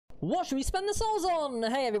What should we spend the souls on?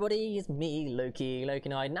 Hey everybody, it's me, Loki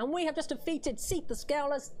Knight, and we have just defeated Seath the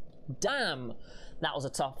Scaleless. Damn, that was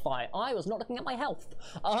a tough fight. I was not looking at my health.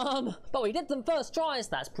 But we did them first tries,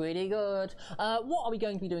 that's pretty good. What are we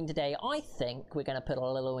going to be doing today? I think we're going to put a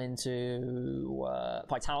little into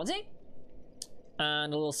vitality,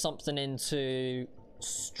 and a little something into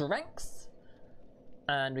strength,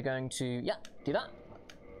 and we're going to, yeah, do that.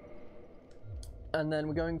 And then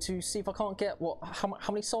we're going to see if I can't get, how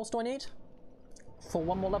many souls do I need for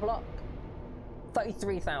one more level up?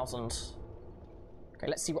 33,000. Okay,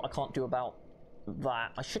 let's see what I can't do about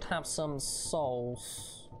that. I should have some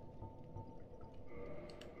souls.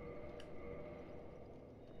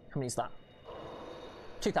 How many is that?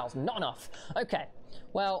 2,000, not enough. Okay,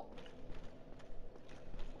 well,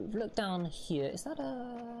 we've looked down here. Is that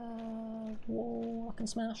a wall I can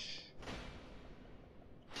smash?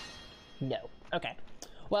 No. Okay.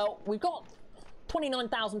 Well, we've got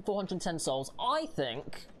 29,410 souls. I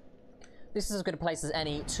think this is as good a place as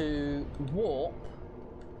any to warp.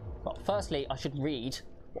 Well, firstly, I should read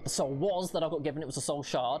what the soul was that I got given. It was a soul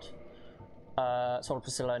shard. Soul of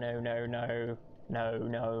Priscilla, no. I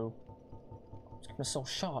was given a soul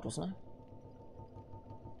shard, wasn't I?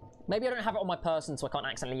 Maybe I don't have it on my person, so I can't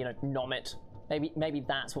accidentally, nom it. Maybe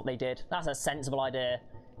that's what they did. That's a sensible idea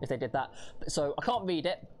if they did that. So I can't read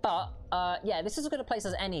it, but yeah, this is as good a place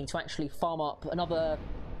as any to actually farm up another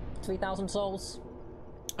 3,000 souls,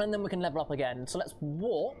 and then we can level up again. So let's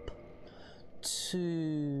warp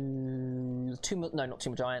to not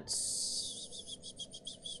Tomb of Giants.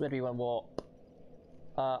 Where do we want to warp?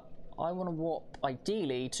 I want to warp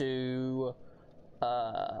ideally to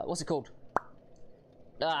what's it called?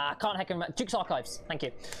 I can't heck remember. Duke's Archives. Thank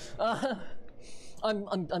you.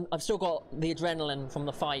 I've still got the adrenaline from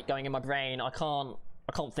the fight going in my brain. I can't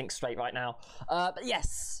think straight right now. But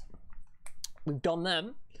yes, we've done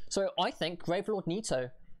them. So I think Gravelord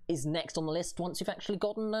Nito is next on the list once you've actually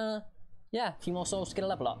gotten, yeah, a few more souls to get a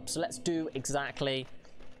level up. So let's do exactly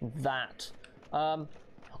that. I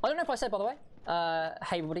don't know if I said, by the way,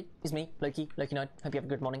 hey everybody, it's me, Loki Knight. Hope you have a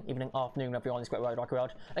good morning, evening, afternoon, wherever you're on this great rocky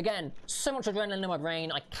road. Again, so much adrenaline in my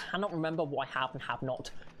brain, I cannot remember what I have and have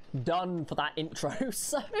not done for that intro,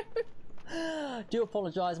 so do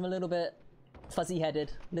apologise. I'm a little bit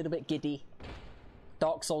fuzzy-headed, a little bit giddy,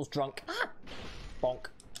 Dark Souls drunk. Bonk.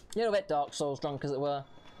 A little bit Dark Souls drunk, as it were.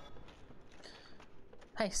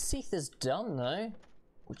 Hey, Seath is done though,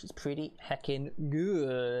 which is pretty heckin'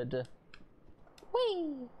 good.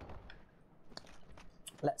 Whee!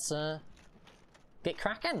 Let's get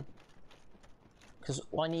cracking, because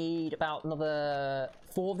I need about another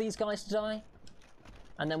 4 of these guys to die.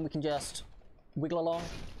 And then we can just wiggle along.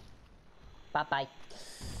 Bye-bye.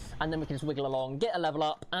 And then we can just wiggle along, get a level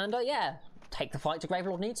up, and yeah, take the fight to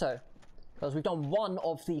Gravelord Nito. Because we've done 1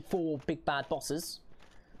 of the 4 big bad bosses.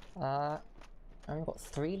 And we've got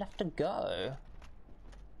 3 left to go.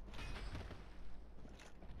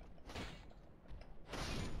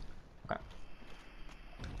 Okay.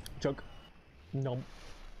 Chug. Nom.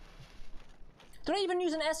 Did I even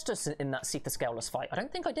use an Estus in that Seath the Scaleless fight? I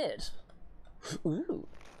don't think I did. Ooh.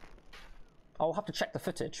 I'll have to check the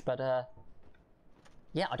footage, but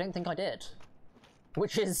yeah, I don't think I did.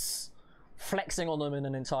 Which is flexing on them in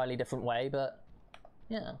an entirely different way, but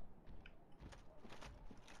yeah.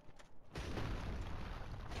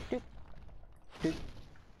 Doop. Doop.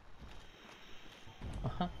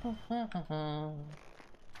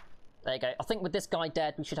 There you go. I think with this guy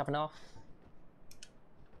dead, we should have enough.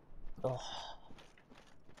 Oh.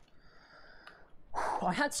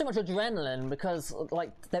 I had so much adrenaline because,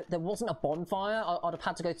 like, there wasn't a bonfire. I'd have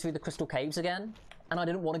had to go through the crystal caves again, and I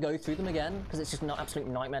didn't want to go through them again because it's just an absolute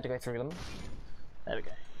nightmare to go through them. There we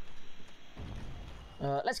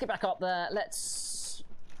go. Let's get back up there. Let's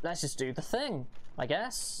just do the thing, I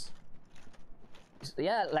guess.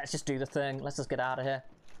 Yeah, let's just do the thing. Let's just get out of here.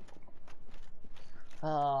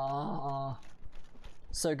 Ah,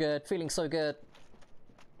 so good. Feeling so good.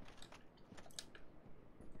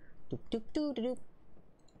 Doop, doop, doop, doop.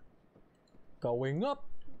 Going up.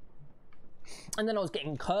 And then I was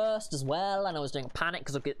getting cursed as well, and I was doing panic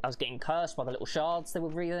because I was getting cursed by the little shards they were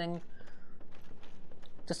breathing.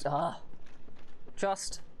 Just so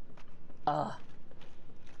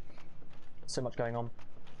much going on.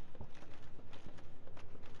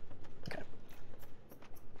 Okay.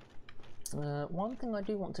 One thing I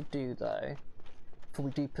do want to do though, before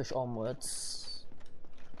we do push onwards,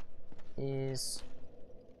 is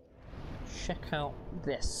check out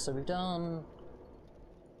this. So we've done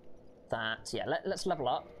that. Yeah, let's level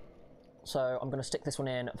up. So I'm going to stick this one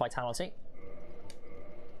in vitality.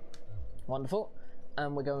 Wonderful.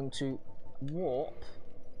 And we're going to warp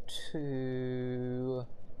to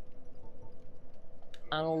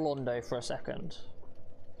Anolondo for a second.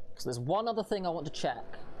 Because there's one other thing I want to check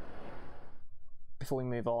before we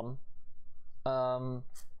move on.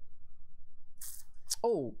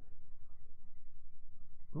 Oh.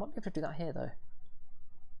 I might be able to do that here though.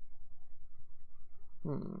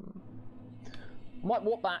 Might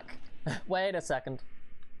walk back. Wait a second.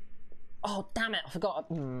 Oh, damn it, I forgot.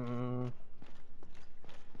 Thought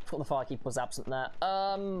the firekeeper was absent there.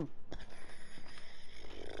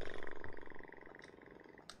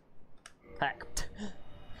 Heck.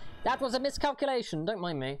 That was a miscalculation, don't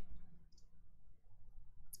mind me.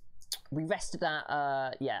 We rested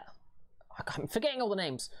at, yeah. I'm forgetting all the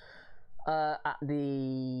names. At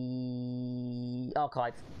the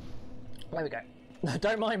archive. There we go.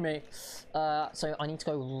 Don't mind me. So I need to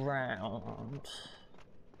go round.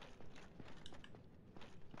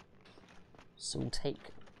 So we'll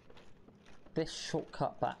take this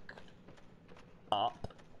shortcut back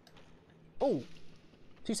up. Oh,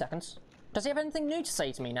 2 seconds. Does he have anything new to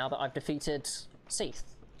say to me now that I've defeated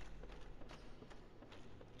Seath?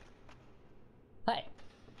 Hey.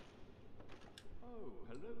 Oh,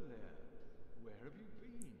 hello there. Where have you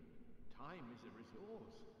been? Time is a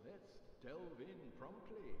resource. Let's delve in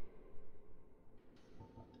promptly.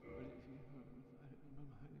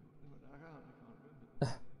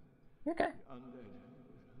 You okay?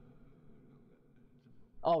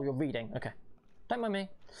 Oh, you're reading. Okay. Don't mind me.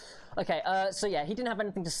 Okay, so yeah, he didn't have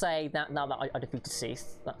anything to say now that I defeated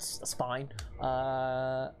Seath. That's fine.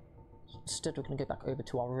 Instead, we're going to go back over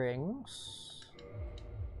to our rings.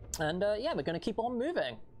 And yeah, we're going to keep on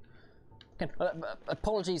moving. Okay,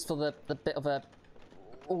 apologies for the bit of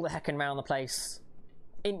all the hecking around the place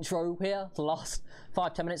intro here for the last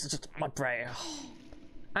 5-10 minutes. It's just my brain.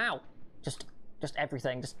 Ow! Just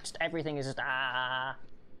everything. Just everything is just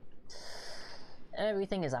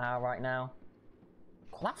Everything is right now.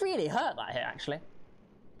 God, that really hurt that hit actually.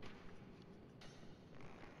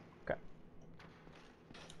 Okay.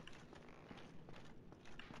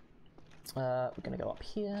 We're gonna go up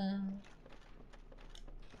here.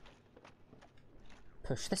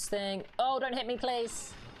 Push this thing. Oh, don't hit me,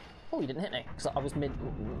 please. Oh, you didn't hit me because I was mid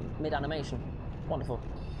animation. Wonderful.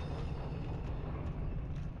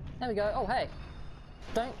 There we go. Oh, hey.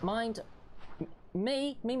 Don't mind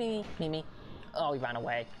me. Oh, he ran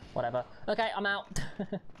away. Whatever. Okay, I'm out.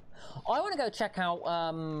 I want to go check out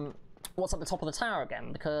what's at the top of the tower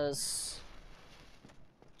again because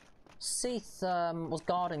Seath was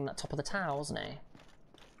guarding that top of the tower, wasn't he?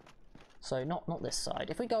 So not this side.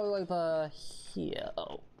 If we go over here,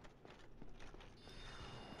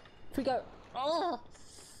 if we go,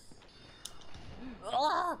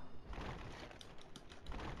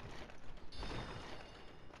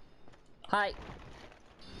 Hi.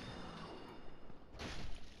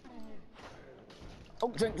 Oh,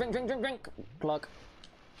 drink. Glug.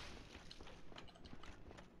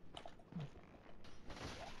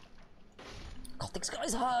 God, this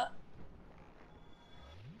guy's hurt.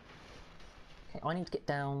 Okay, I need to get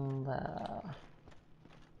down there.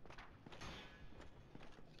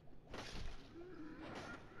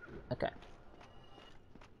 Okay.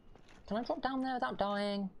 Can I drop down there without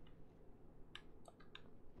dying?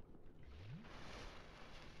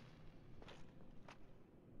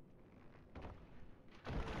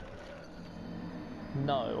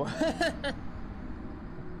 No.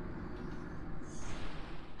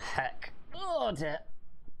 Heck. Oh dear.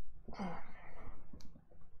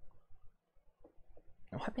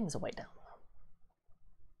 I'm hoping there's a way down.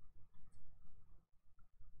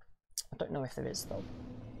 I don't know if there is though.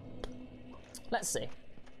 Let's see.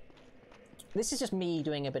 This is just me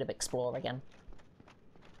doing a bit of explore again.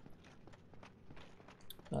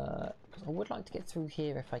 I would like to get through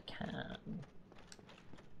here if I can.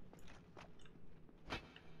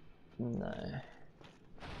 No.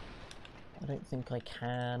 I don't think I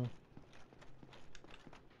can.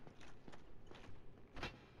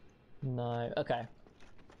 No. Okay.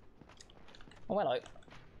 Oh, hello.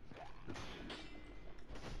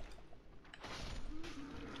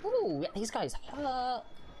 Ooh, yeah, these guys hurt.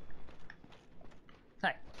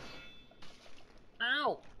 Hey.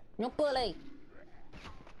 Ow! You're bully.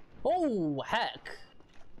 Oh, heck.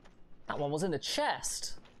 That one was in the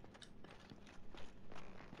chest.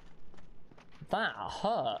 That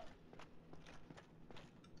hurt.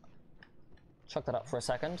 Chuck that up for a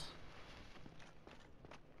second.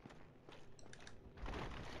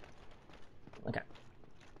 Okay.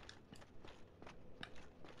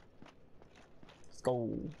 Let's go.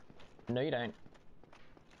 No, you don't.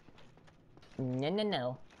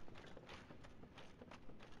 No.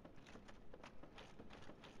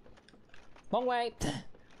 Wrong way.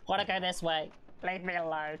 Wanna go this way? Leave me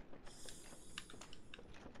alone.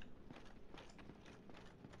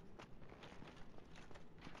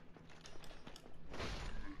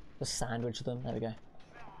 Just sandwich them. There we go.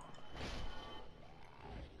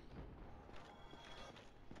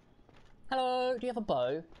 Hello, do you have a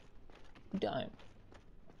bow? You don't.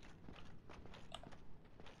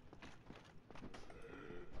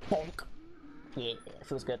 Bonk. Yeah,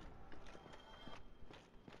 feels good.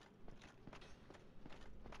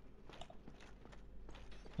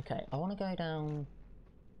 Okay, I want to go down.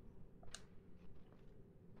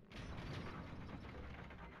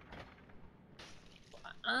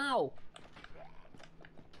 Ow!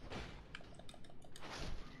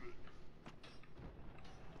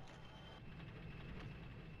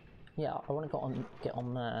 Yeah, I want to get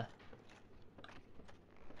on there.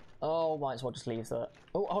 Oh, might as well just leave that.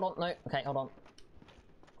 Oh, hold on, no. Okay, hold on.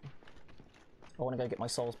 I want to go get my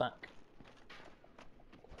souls back.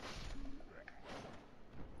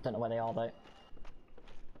 Don't know where they are though.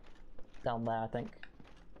 Down there, I think.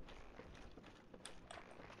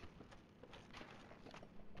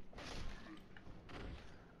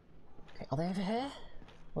 Okay, are they over here?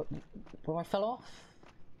 Where I fell off?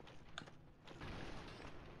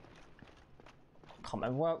 I can't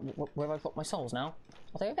remember where I've got my souls now.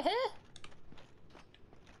 Are they over here?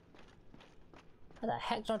 Where the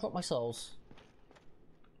heck did I drop my souls?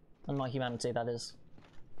 And my humanity, that is.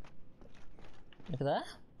 Over there?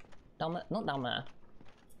 Down there? Not down there.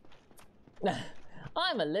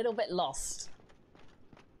 I'm a little bit lost.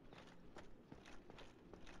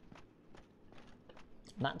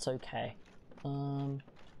 That's okay.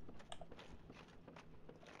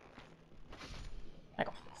 Heck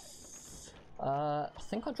off. I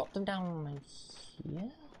think I dropped them down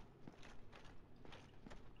here.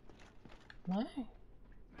 No?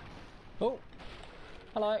 Oh!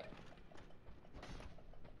 Hello!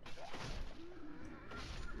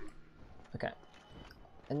 Okay.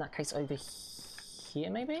 In that case, over here,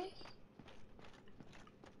 maybe?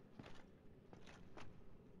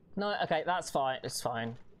 No, okay, that's fine. It's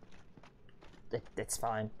fine. It's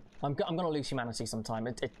fine. I'm gonna lose humanity sometime.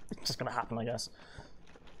 It's just gonna happen, I guess.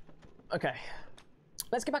 Okay.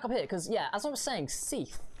 Let's get back up here, because, yeah, as I was saying,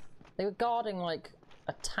 Seath, they were guarding, like,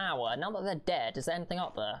 a tower. Now that they're dead, is there anything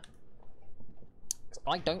up there?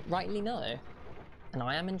 I don't rightly know. And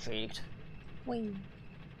I am intrigued. Whee!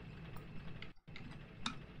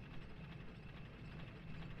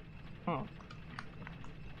 Hmm.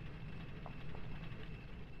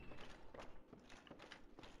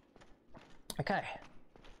 Okay.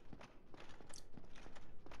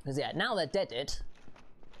 Because, yeah, now they're deaded.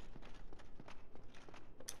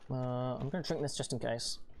 I'm going to drink this just in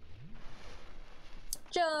case.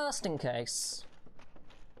 Just in case.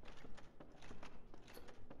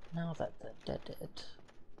 Now that they're deaded.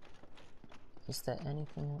 Is there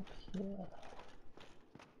anything up here?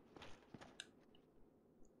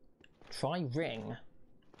 Try ring.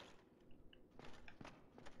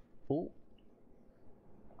 Ooh.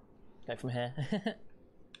 Go from here.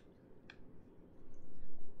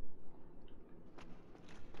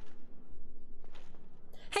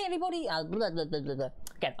 Hey everybody! Blah, blah, blah, blah, blah.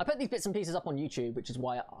 Again, I put these bits and pieces up on YouTube, which is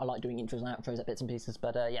why I like doing intros and outros at bits and pieces,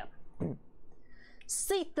 but yeah.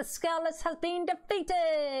 Seath the Scaleless has been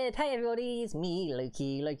defeated! Hey everybody, it's me,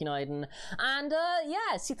 Loki Nito. And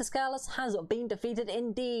yeah, Seath the Scaleless has been defeated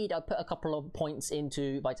indeed. I put a couple of points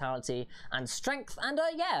into vitality and strength, and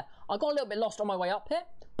yeah, I got a little bit lost on my way up here,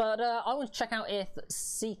 but I want to check out if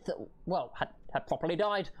Seath, well, had properly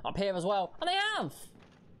died up here as well, and they have!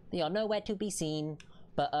 They are nowhere to be seen,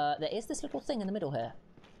 but there is this little thing in the middle here.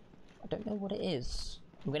 I don't know what it is.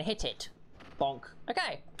 I'm gonna hit it. Bonk.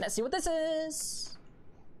 Okay, let's see what this is.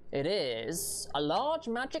 It is a large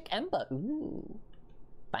magic ember. Ooh,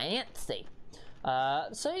 fancy.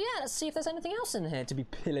 So yeah, let's see if there's anything else in here to be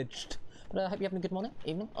pillaged. But I hope you're having a good morning,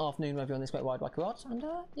 evening, afternoon, wherever you're on this great wide world. And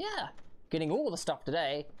yeah, getting all the stuff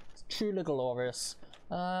today. It's truly glorious.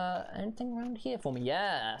 Anything around here for me?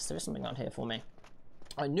 Yes, there is something around here for me.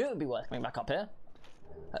 I knew it would be worth coming back up here.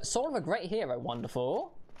 Soul of a great hero,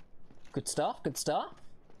 wonderful. Good stuff, good stuff.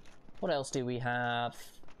 What else do we have?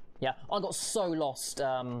 Yeah, I got so lost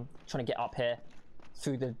trying to get up here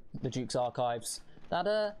through the Duke's archives that,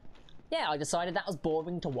 yeah, I decided that was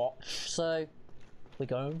boring to watch, so we're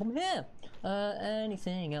going from here.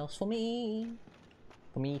 Anything else for me?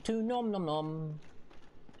 For me to nom nom nom.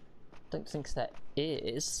 Don't think there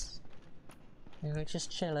is. They were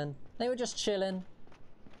just chilling. They were just chilling.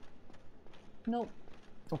 Nope.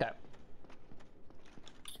 Okay.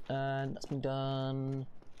 And that's been done.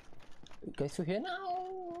 Go through here now?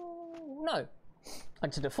 No. I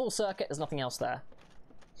did a full circuit, there's nothing else there.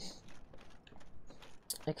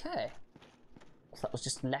 Okay. So that was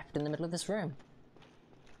just left in the middle of this room.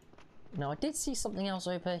 Now I did see something else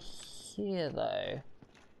over here though.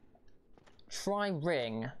 Try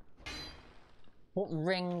ring. What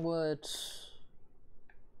ring would...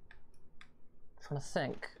 I'm trying to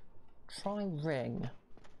think. Try ring.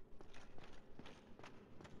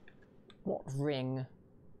 What ring?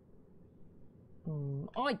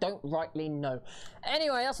 I don't rightly know.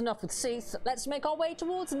 Anyway, that's enough with Seath. Let's make our way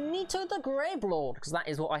towards Nito the Gravelord, because that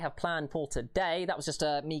is what I have planned for today. That was just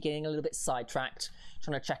me getting a little bit sidetracked,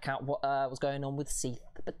 trying to check out what was going on with Seath.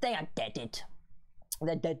 But they are deaded.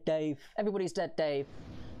 They're dead, Dave. Everybody's dead, Dave.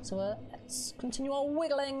 So let's continue our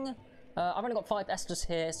wiggling. I've only got 5 Esters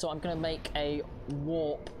here, so I'm going to make a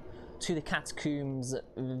warp to the catacombs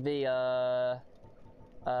via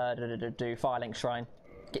Firelink Shrine.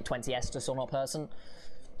 Get 20 Esters on our person.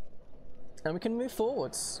 And we can move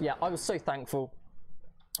forwards. Yeah, I was so thankful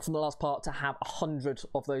from the last part to have 100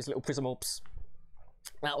 of those little prism orbs.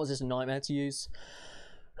 That was just a nightmare to use.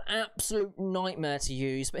 Absolute nightmare to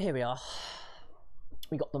use, but here we are.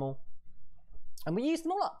 We got them all. And we used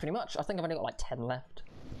them all up, pretty much. I think I've only got like 10 left.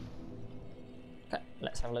 Okay,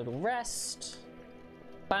 let's have a little rest.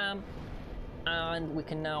 Bam. And we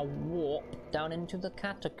can now warp down into the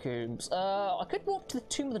catacombs. I could warp to the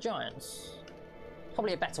Tomb of the Giants.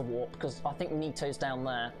 Probably a better warp, because I think Nito's down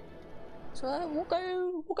there. So we'll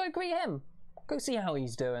go greet him. Go see how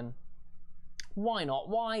he's doing. Why not?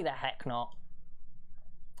 Why the heck not?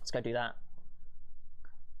 Let's go do that.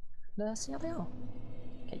 Let's see how they are.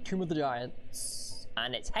 Okay, Tomb of the Giants.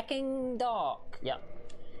 And it's hecking dark. Yep.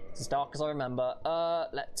 It's as dark as I remember.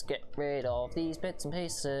 Let's get rid of these bits and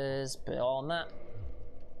pieces. Put on that.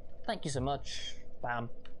 Thank you so much. Bam.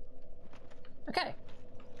 Okay.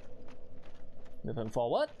 Moving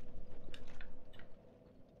forward.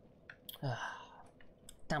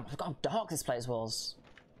 Damn, I forgot how dark this place was.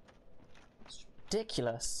 It's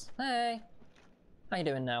ridiculous. Hey. How you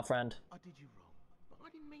doing now, friend? I did you wrong, but I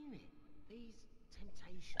didn't mean it. These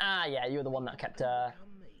temptations. Ah, yeah, you were the one that kept, that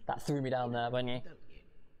threw me down there, weren't you? Don't you?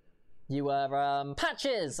 You were,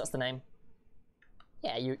 Patches! That's the name.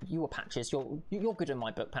 Yeah, you were Patches. You're good in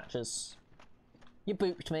my book, Patches. You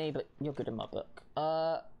booped me, but you're good in my book.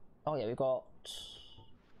 Oh yeah, we've got...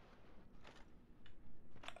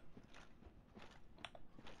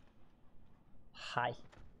 Hi.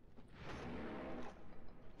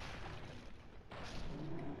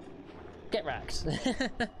 Get wrecked.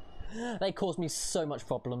 They caused me so much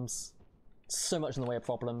problems. So much in the way of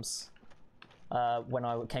problems. When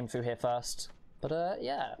I came through here first. But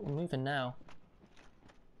yeah, we're moving now.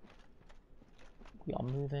 We are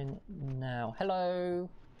moving now. Hello.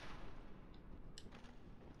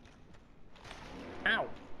 Ow.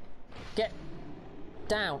 Get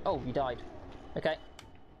down. Oh, you died. Okay.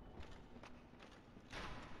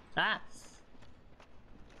 Ah.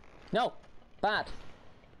 No. Bad.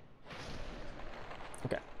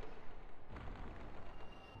 Okay.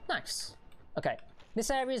 Nice. Okay.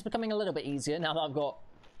 This area is becoming a little bit easier now that I've got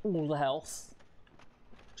all the health,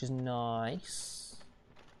 which is nice.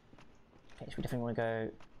 Okay, so we definitely want to go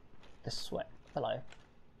this way. Hello. Are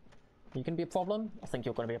you going to be a problem? I think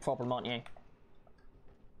you're going to be a problem, aren't you?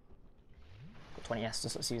 Got 20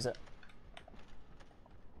 Estus, let's use it.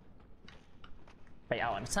 Bait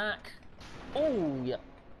out an attack. Oh, yep.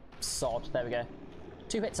 Sod. There we go.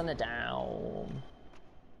 2 hits and they're down.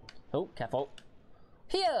 Oh, careful.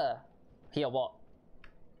 Here! Here what?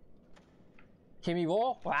 Hear me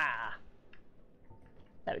roar? Ah!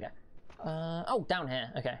 There we go. Oh, down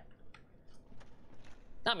here. Okay.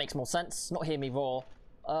 That makes more sense. Not hear me roar.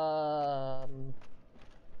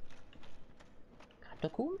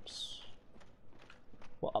 Catacombs?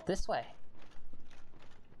 What, up this way?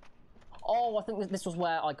 Oh, I think this was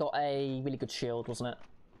where I got a really good shield, wasn't it?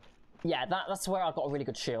 Yeah, that's where I got a really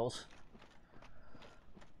good shield.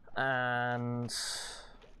 And...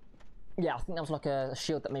 yeah, I think that was like a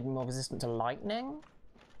shield that made me more resistant to lightning,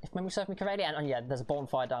 if memory serves me correctly. And yeah, there's a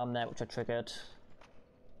bonfire down there which I triggered.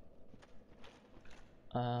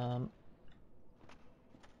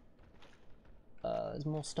 There's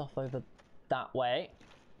more stuff over that way.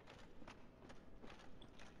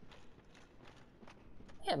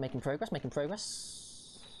 Yeah, making progress, making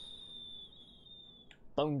progress.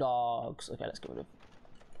 Bone dogs. Okay, let's get rid of.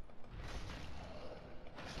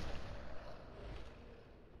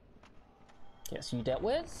 Okay, so you dealt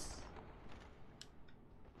with.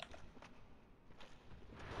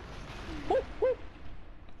 Woo, woo.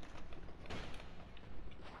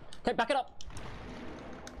 Okay, back it up.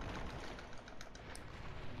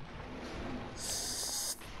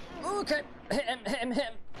 Okay, hit him, hit him, hit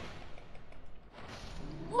him.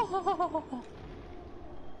 Oh.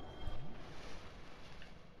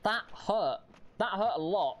 That hurt a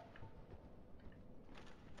lot.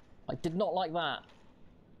 I did not like that.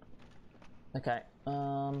 Okay,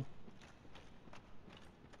 can't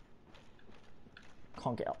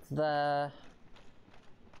get up there.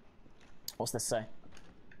 What's this say?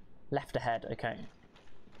 Left ahead, okay.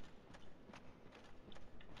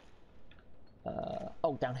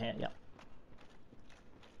 Oh, down here, yeah.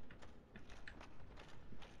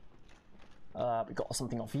 We got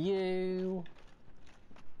something off you.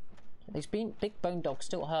 These big bone dogs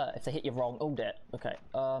still hurt if they hit you wrong. Oh, dear. Okay,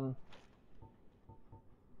 I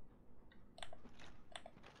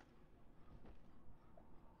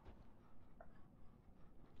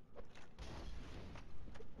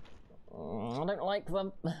don't like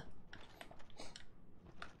them. Are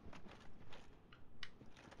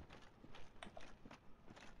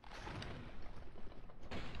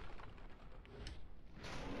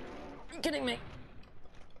you kidding me?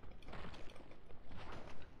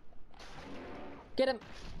 Get him!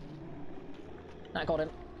 That got him.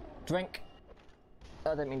 Drink. I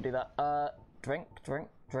didn't mean to do that. Drink. Drink.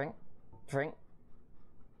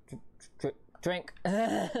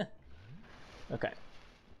 Okay.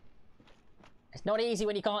 It's not easy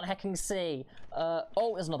when you can't hecking see.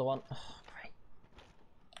 Oh, there's another one. Oh, great.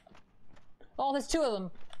 Oh, there's two of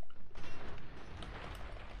them.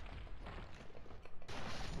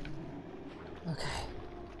 Okay.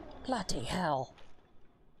 Bloody hell.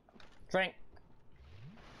 Drink.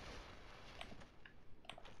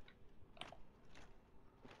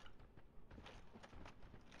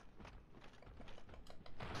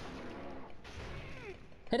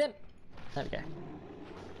 Hit him. There we go.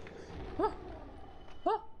 Oh.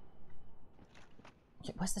 Oh.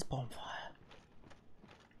 Okay, where's this bonfire?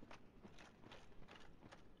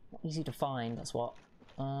 Not easy to find, that's what.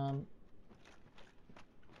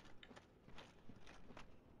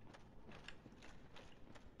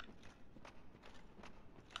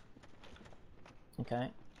 Okay.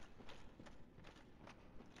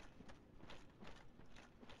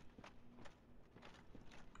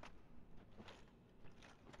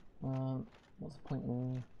 What's the point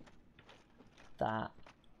in that?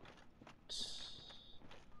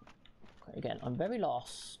 Okay, again, I'm very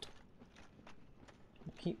lost.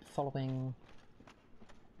 I keep following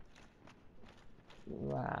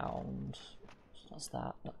round. So that's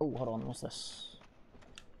that. Oh, hold on, what's this?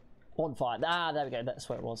 Bonfire. Ah, there we go, that's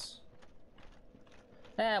where it was.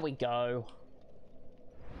 There we go.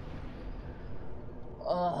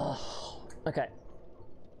 Okay.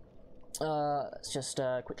 Let's just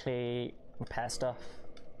quickly repair stuff.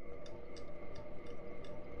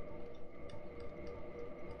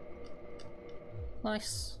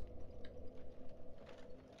 Nice.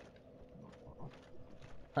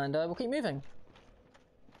 And we'll keep moving.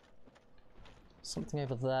 Something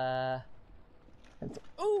over there.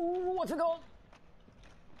 Oh, I forgot!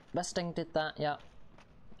 Resting did that, yeah.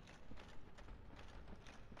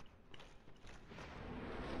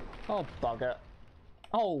 Oh, bugger.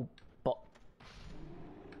 Oh, but...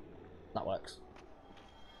 That works.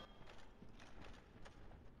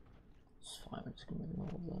 It's fine, we're just gonna ignore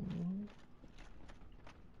them.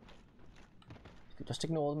 If we just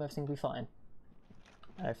ignore them, everything will be fine.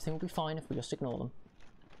 Everything will be fine if we just ignore them.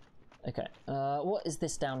 Okay, what is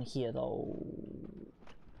this down here, though?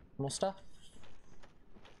 More stuff?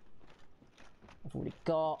 I've already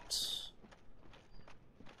got...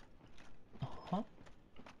 Uh-huh.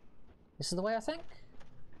 This is the way, I think?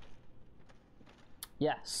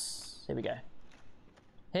 Yes. Here we go.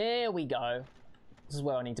 Here we go. This is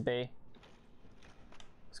where I need to be.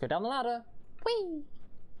 Let's go down the ladder. Whee!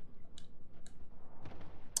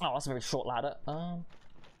 Oh, that's a very short ladder.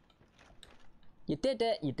 You did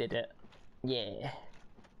it, you did it. Yeah.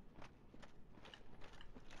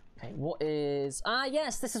 Okay, what is... Ah,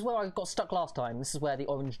 yes, this is where I got stuck last time. This is where the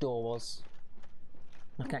orange door was.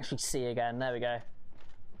 I can actually see again. There we go.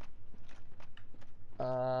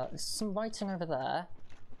 There's some writing over there.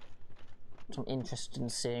 Which I'm interested in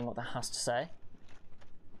seeing what that has to say.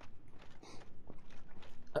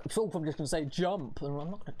 It's all probably just going to say jump, and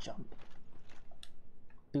I'm not going to jump.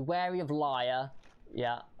 Be wary of liar.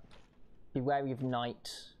 Yeah. Be wary of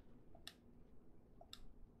night.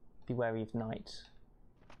 Be wary of night.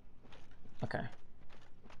 Okay.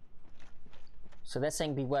 So they're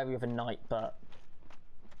saying be wary of a knight, but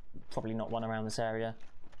probably not one around this area.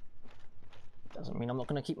 Doesn't mean I'm not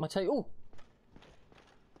going to keep my toe. Oh!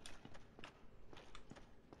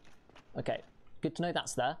 Okay, good to know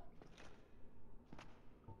that's there.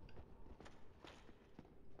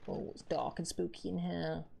 Oh, it's dark and spooky in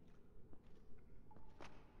here.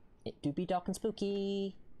 It do be dark and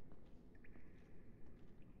spooky.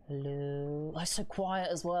 Hello. Oh, it's so quiet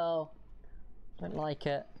as well. Don't like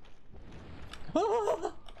it.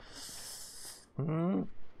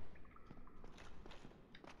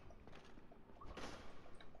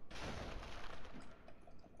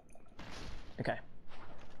 Okay.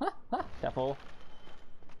 Careful.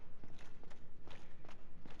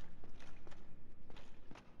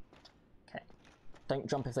 Okay. Don't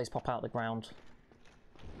jump if these pop out of the ground.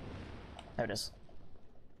 There it is.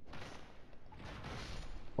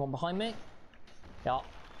 One behind me? Yeah.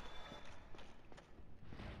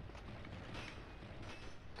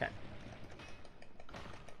 Okay.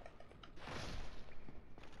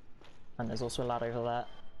 And there's also a lad over there.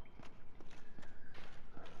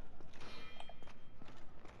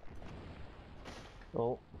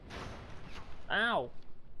 Oh. Ow!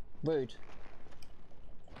 Rude.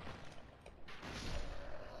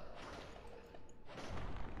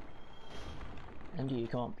 And you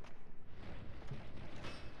can't.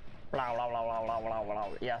 Blah, blah, blah, blah, blah, blah, blah.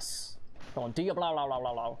 Yes. Come on, do your blah, blah, blah,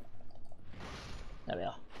 blah, blah. There we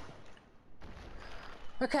are.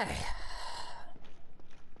 Okay.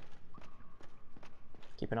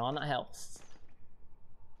 Keep an eye on that health.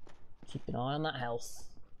 Keep an eye on that health.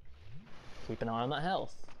 Keep an eye on that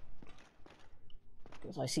health.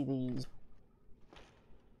 Because I see these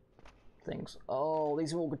things. Oh,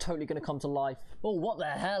 these are all totally going to come to life. Oh, what the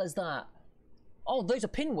hell is that? Oh, those are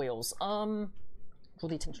pinwheels. Draw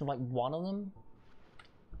the attention of like one of them.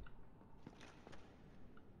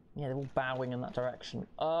 Yeah, they're all bowing in that direction.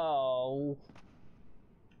 Oh.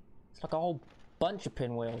 It's like a whole bunch of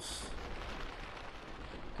pinwheels.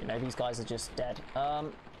 Okay, no, these guys are just dead.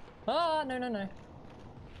 No, no, no.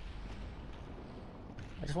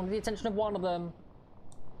 I just wanted the attention of one of them.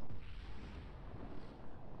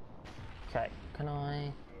 Okay, can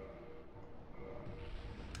I...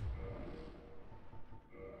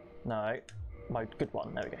 No. Mode, good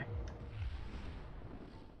one, there we go.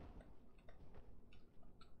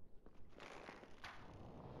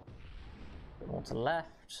 Bit more to the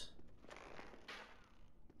left.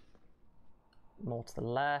 More to the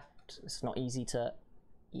left. It's not easy to...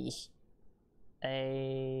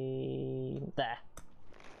 Aim... There.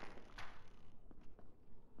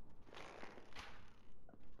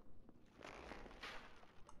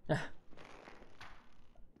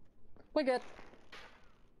 We're good.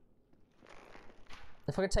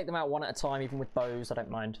 If I could take them out one at a time, even with bows, I don't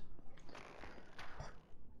mind.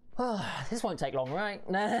 This won't take long, right?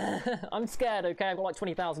 Nah, I'm scared, okay? I've got like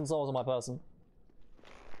 20,000 souls on my person.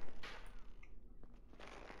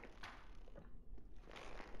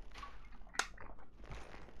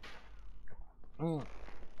 And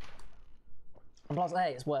plus,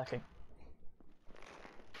 hey, it's working.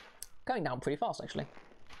 Going down pretty fast, actually.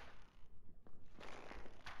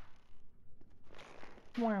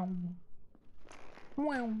 Wow.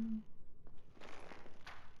 Wow.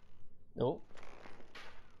 Oh.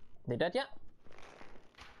 They dead yet?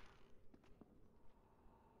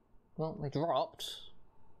 Well, they dropped.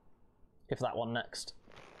 If that one next.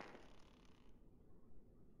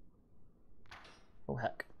 Oh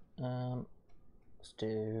heck. Let's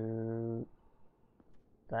do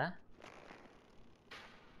there.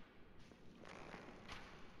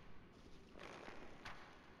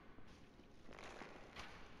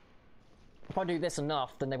 If I do this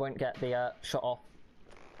enough, then they won't get the shot off.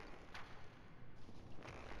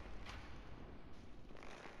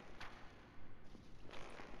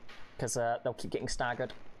 Because they'll keep getting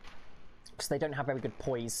staggered. Because they don't have very good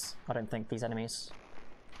poise, I don't think, these enemies.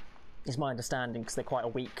 Is my understanding, because they're quite a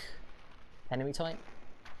weak enemy type.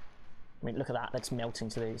 I mean, look at that, they're just melting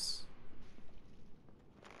to these.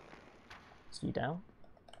 So you down.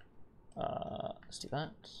 Let's do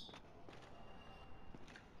that.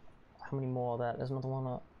 How many more are there? There's another one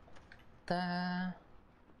up there.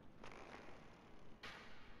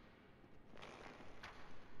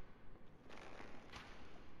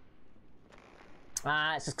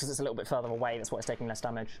 Ah, it's just because it's a little bit further away, that's why it's taking less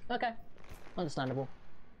damage. Okay, understandable.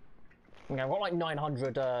 Okay, I've got like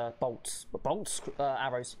 900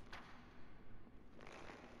 arrows.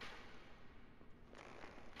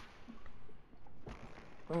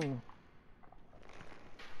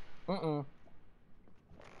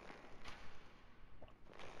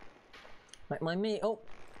 Like my meat. Oh.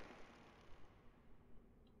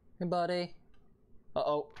 Hey, buddy.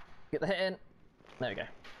 Uh-oh. Get the hit in. There we go.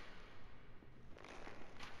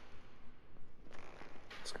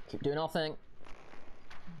 Just keep doing our thing.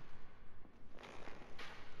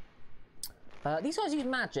 These guys use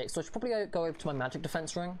magic, so I should probably go over to my magic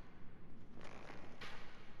defense ring.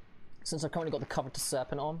 Since I've currently got the cover to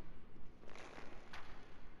serpent on.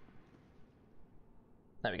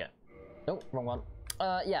 There we go. Oh, wrong one.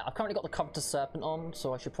 Yeah, I've currently got the cover to serpent on,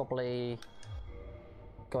 so I should probably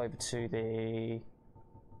go over to the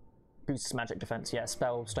boosts magic defense. Yeah,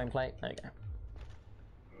 spell stone plate. There you go.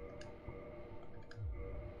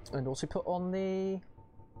 And also put on the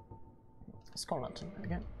skull lantern. There we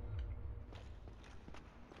go.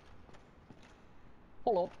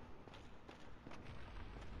 Hold on.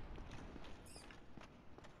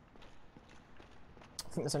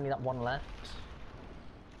 I think there's only that one left.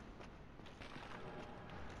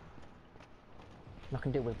 I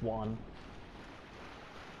can deal with one.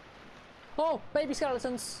 Oh, baby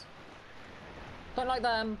skeletons! Don't like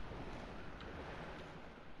them.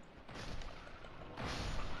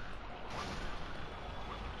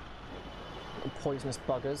 Little poisonous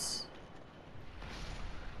buggers.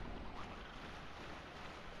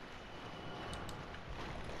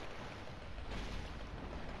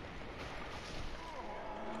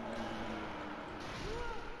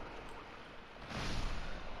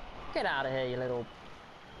 Get out of here, you little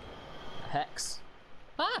hex.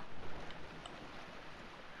 Ah!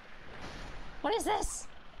 What is this?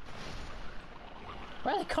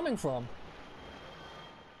 Where are they coming from?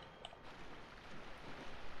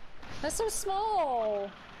 They're so small!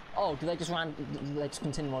 Oh, do they just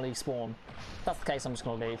continually spawn? If that's the case, I'm just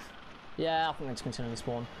gonna leave. Yeah, I think they just continually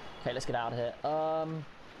spawn. Okay, let's get out of here.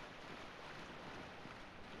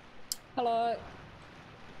 Hello.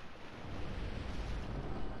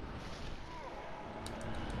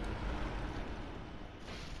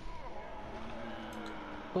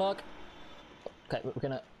 Block. Okay, we're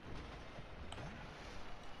gonna...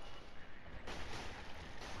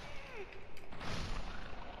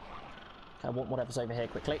 Okay, I want whatever's over here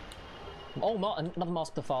quickly. Oh, another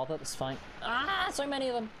Mask of the Father, that's fine. Ah, so many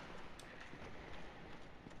of them!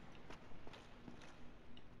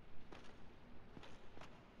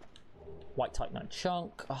 White Titanite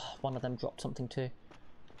chunk. Oh, one of them dropped something too.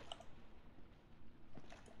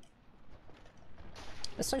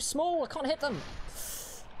 They're so small, I can't hit them!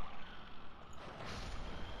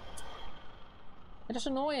 They're just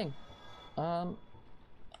annoying. Okay,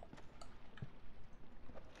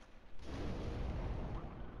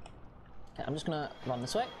 I'm just gonna run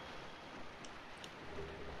this way.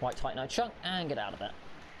 White Titanite chunk and get out of there.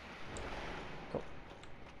 Cool.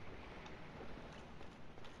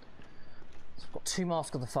 So I've got 2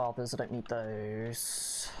 Mask of the Fathers, I don't need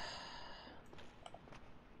those.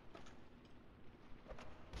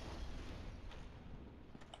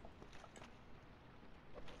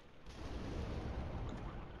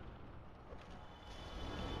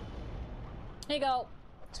 Here you go.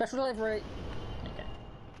 Special delivery. Okay.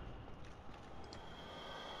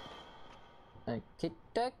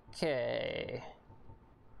 Okay.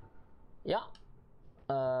 Yeah.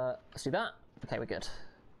 Let's do that. Okay, we're good.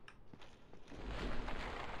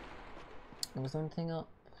 Was there anything up?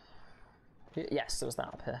 Yes, there was that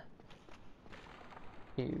up here.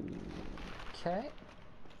 Okay.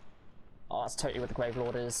 Oh, that's totally where the Grave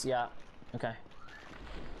Lord is. Yeah. Okay.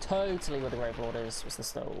 Totally where the Grave Lord is. What's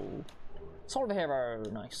this though? Soul of a Hero,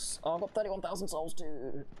 nice. Oh, I've got 31,000 souls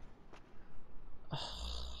too.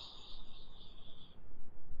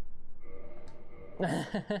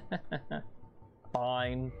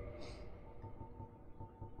 Fine.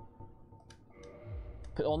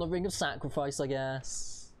 Put on the Ring of Sacrifice, I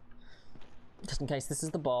guess. Just in case this is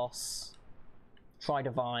the boss. Try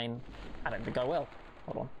Divine. I don't think I will.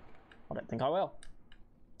 Hold on. I don't think I will.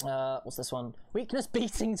 What's this one? Weakness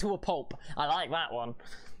Beating to a Pulp. I like that one.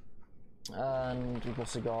 And we've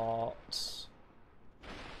also got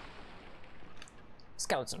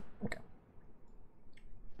skeleton. Okay.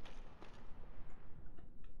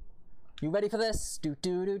 You ready for this? Do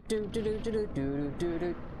do do do do do do do do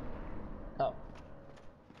do. Oh.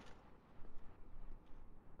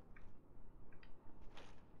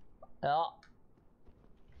 Yeah.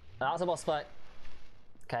 That's a boss fight.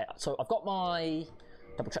 Okay, so I've got my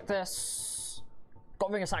double check this.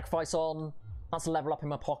 Got Ring of Sacrifice on. That's a level up in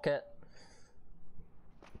my pocket.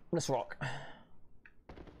 Let's rock.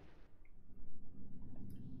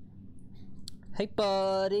 Hey,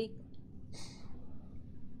 buddy.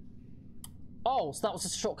 Oh, so that was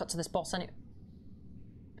just a shortcut to this boss anyway.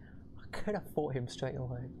 I could have fought him straight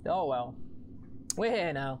away. Oh well. We're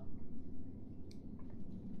here now.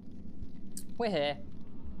 We're here.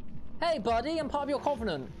 Hey, buddy, I'm part of your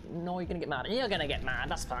covenant. No, you're gonna get mad. You're gonna get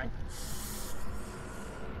mad, that's fine.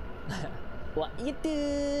 What you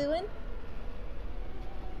doing?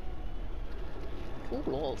 Oh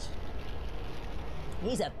lord.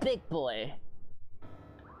 He's a big boy.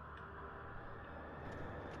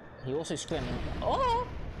 He also screamed. Oh!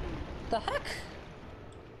 The heck?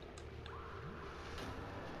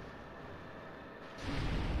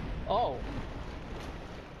 Oh.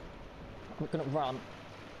 I'm gonna run.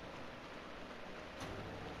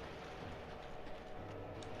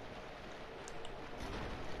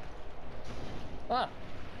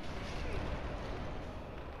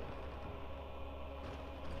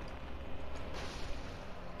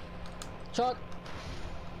 Chug.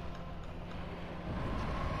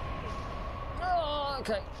 Oh,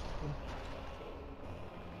 okay.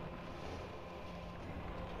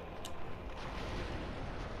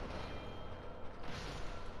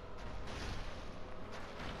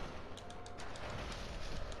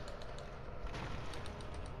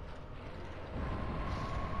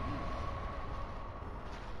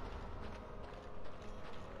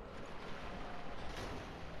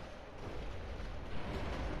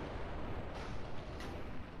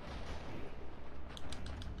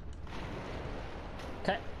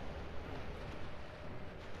 Okay.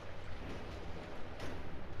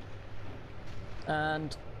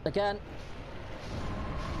 And again.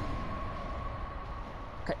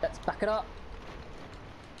 Okay, let's back it up.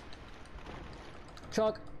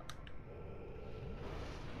 Chug.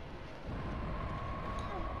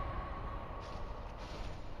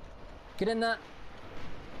 Get in there.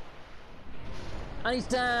 And he's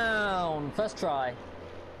down. First try.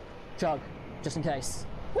 Chug, just in case.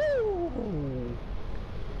 Woo!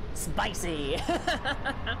 Spicy!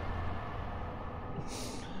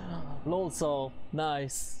 Lord Soul,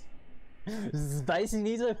 nice. Spicy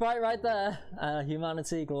Nito fight right there.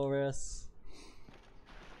 Humanity, glorious.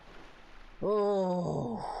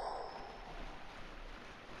 Oh.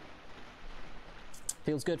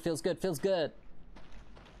 Feels good, feels good, feels good.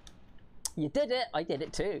 You did it, I did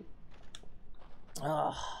it too.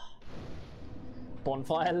 Ah.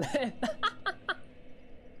 Bonfire lit.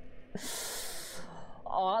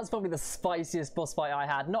 Oh, that's probably the spiciest boss fight I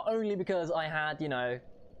had. Not only because I had, you know,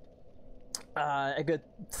 a good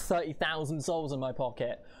 30,000 souls in my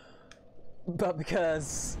pocket, but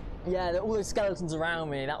because, yeah, all those skeletons around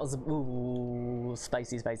me, that was, ooh,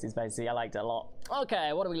 spacey, spacey, spacey. I liked it a lot.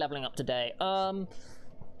 Okay, what are we leveling up today?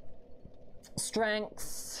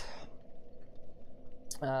 Strength.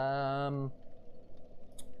 My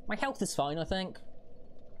health is fine, I think.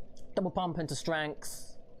 Double pump into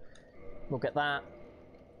strength. We'll get that.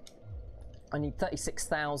 I need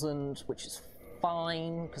 36,000, which is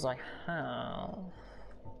fine, because I have...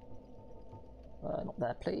 not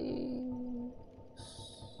there, please.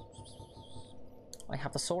 I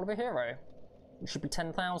have the Soul of a Hero. It should be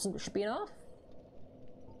 10,000, which should be enough.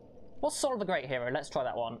 What's Soul of a Great Hero? Let's try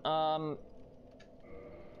that one.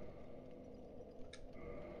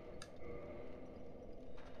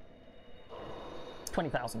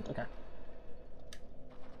 20,000, okay.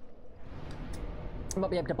 I might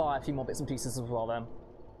be able to buy a few more bits and pieces as well then.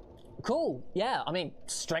 Cool, yeah, I mean,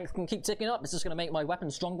 strength can keep ticking up. It's just going to make my weapon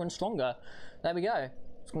stronger and stronger. There we go.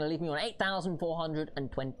 It's going to leave me on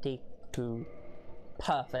 8,422.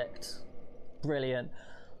 Perfect. Brilliant.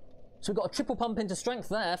 So we've got a triple pump into strength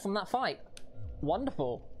there from that fight.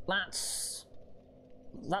 Wonderful. That's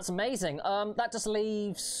amazing. That just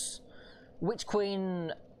leaves Witch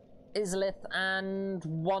Queen, Izalith, and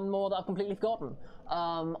one more that I've completely forgotten.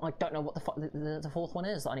 I don't know what the fourth one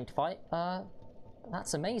is that I need to fight.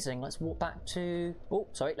 That's amazing. Let's walk back to... Oh,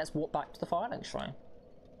 sorry. Let's walk back to the Firelink Shrine.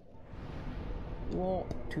 Walk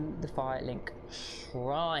to the Firelink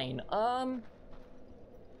Shrine.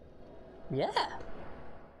 Yeah.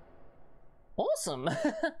 Awesome.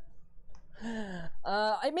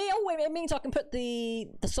 It means I can put the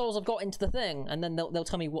souls I've got into the thing, and then they'll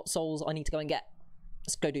tell me what souls I need to go and get.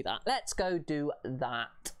 Let's go do that. Let's go do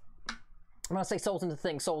that. When I say souls into the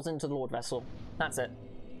thing, souls into the Lord Vessel. That's it.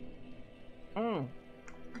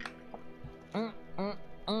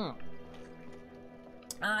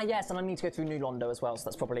 Ah, yes, and I need to go through New Londo as well, so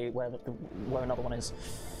that's probably where another one is.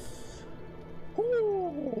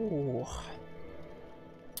 Ooh.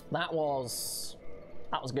 That was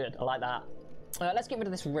good. I like that. Let's get rid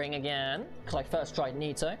of this ring again, because I first tried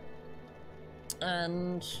Nito.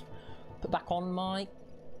 And put back on my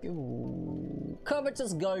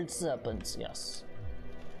covetous gold serpents, yes.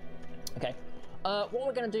 Okay. What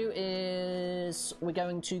we're going to do is we're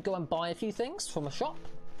going to go and buy a few things from a shop,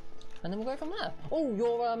 and then we'll go from there. Oh,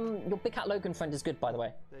 your Big Cat Logan friend is good, by the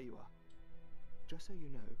way. There you are. Just so you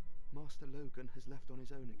know, Master Logan has left on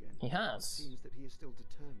his own again. He has. It seems that he is still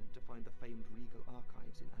determined to find the famed regal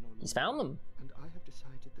archives in Anor. He's found them. And I have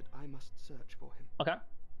decided that I must search for him. Okay.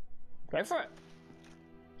 Go for it.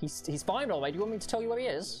 He's fine all the way. Do you want me to tell you where he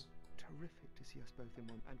is? Terrific to see us both in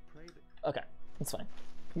one, and pray that... Okay, that's fine.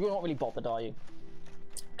 You're not really bothered, are you?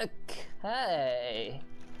 Okay.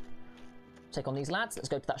 Take on these lads. Let's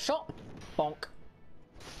go to that shop. Bonk.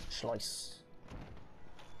 Slice.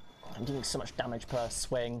 God, I'm doing so much damage per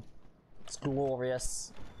swing. It's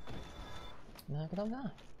glorious. No, get on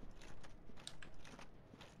there.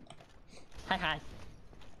 Hi.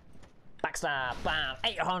 Backstab. Bam.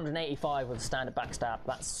 885 with a standard backstab.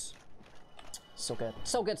 That's So good.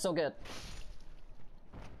 So good, so good.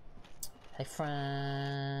 Hey,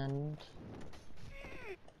 friend.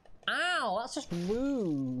 Ow, that's just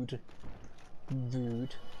rude.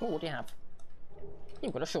 Rude. Oh, what do you have?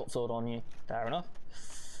 You've got a short sword on you. Fair enough.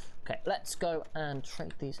 Okay, let's go and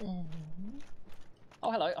trade these in.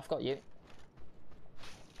 Oh, hello, I've got you.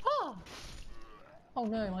 Ah! Oh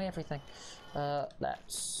no, my everything.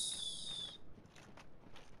 Let's...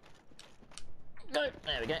 Go!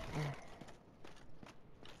 There we go.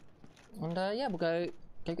 And yeah, we'll go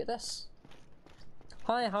get this.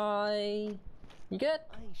 Hi, hi. You good?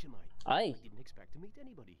 Aye, Shemai. Aye. I didn't expect to meet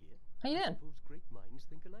anybody here. How you doing? Suppose great minds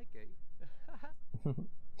think alike, eh?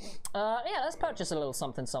 Yeah, let's purchase a little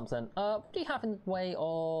something something. What do you have in the way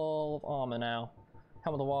of armor now?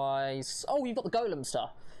 Helm of the Wise. Oh, you've got the golem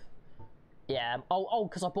stuff. Yeah. Oh,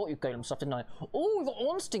 because I bought you golem stuff, didn't I? Oh, you've got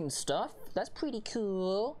Ornstein stuff. That's pretty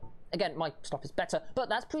cool. Again, my stuff is better, but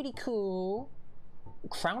that's pretty cool.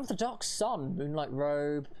 Crown of the Dark Sun, Moonlight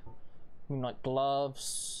Robe, Moonlight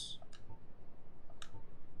Gloves.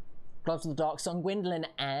 Gloves of the Dark Sun, Gwendolyn.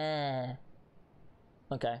 Ah.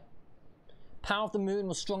 Okay. Power of the Moon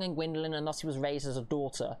was strong in Gwendolyn, and thus he was raised as a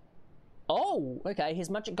daughter. Oh, okay. His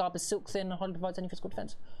magic garb is silk thin and hardly provides any physical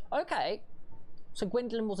defense. Okay. So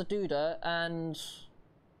Gwendolyn was a duda, and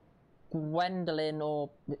Gwendolyn, or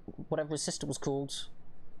whatever his sister was called,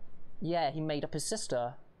 yeah, he made up his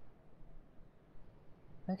sister.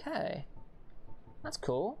 Okay. That's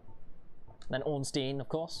cool. Then Ornstein, of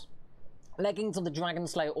course. Leggings of the Dragon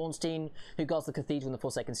Slayer Ornstein, who guards the cathedral in the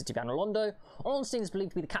Forsaken City of Anolondo. Ornstein is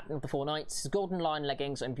believed to be the captain of the Four Knights. His golden lion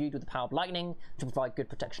leggings are imbued with the power of lightning to provide good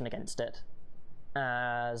protection against it,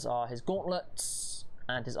 as are his gauntlets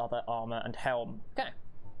and his other armor and helm. Okay.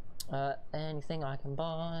 Anything I can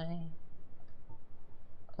buy?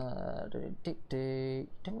 You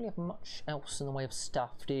don't really have much else in the way of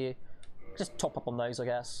stuff, do you? Just top up on those, I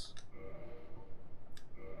guess.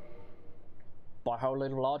 Buy a whole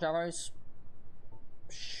load of large arrows.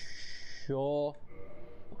 Sure.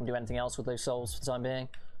 Can do anything else with those souls for the time being.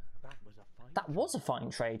 That was a fine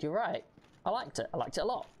trade, you're right. I liked it. I liked it a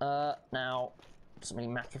lot. Now, doesn't really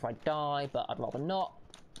matter if I die, but I'd rather not.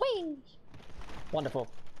 Whee! Wonderful.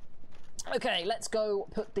 Okay, let's go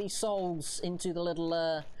put these souls into the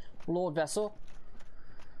little Lord vessel.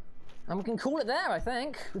 And we can call it there, I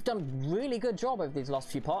think. We've done a really good job over these last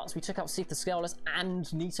few parts. We took out Seath the Scaleless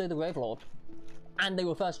and Nito the Gravelord. And they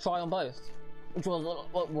were first try on both. Which was,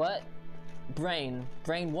 what? Brain,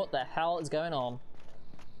 what the hell is going on?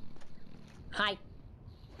 Hi.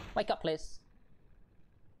 Wake up, please.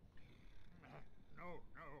 No.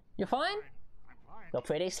 You're fine? I'm fine. You're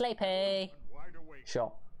pretty sleepy. Wide awake.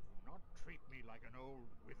 Sure. Do not treat me like an old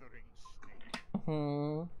withering snake.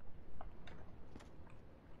 Hmm.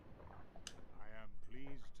 I am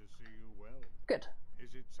pleased to see you well. Good.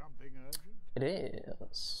 Is it something urgent? It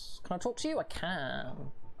is. Can I talk to you? I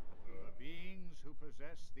can. The beings who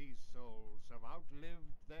possess these souls have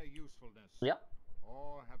outlived their usefulness. Yep.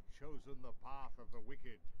 Or have chosen the path of the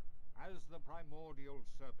wicked. As the primordial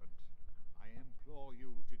serpent, I implore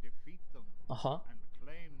you to defeat them and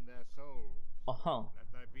claim their souls.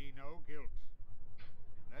 Let there be no guilt.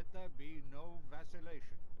 Let there be no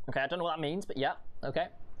vacillation. Okay, I don't know what that means, but yeah. Okay.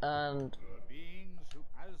 And The beings who,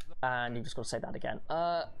 as the you just got to say that again.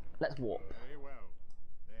 Let's warp. Very well.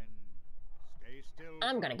 Then stay still.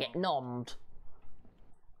 I'm for gonna a get moment. nommed.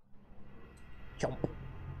 Jump.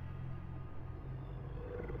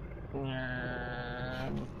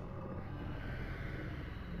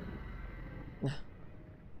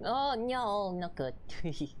 Oh no, not good.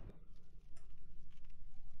 Okay.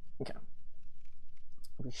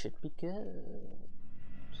 We should be good.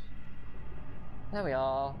 There we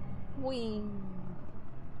are. Whee!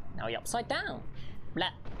 Now we're upside down.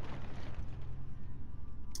 Blah.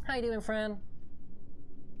 How you doing, friend?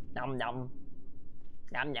 Nom nom.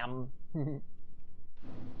 Nom nom.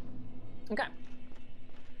 Okay.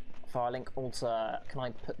 Firelink altar. Can I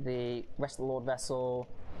put the rest of the Lord vessel?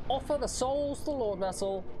 Offer the souls to the Lord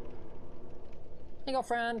vessel. Here you go,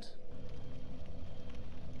 friend.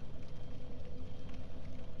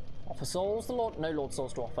 Offer souls to the Lord. No Lord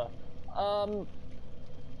souls to offer. I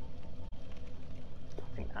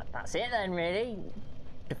think that's it then, really.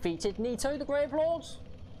 Defeated Nito the Gravelord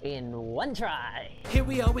in one try. Here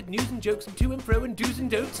we are with news and jokes and to and fro and do's and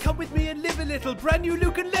don'ts. Come with me and live a little. Brand new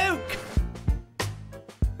Luke and Loke.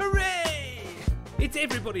 Hooray! It's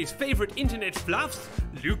everybody's favourite internet fluffs,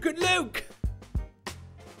 Luke and Loke.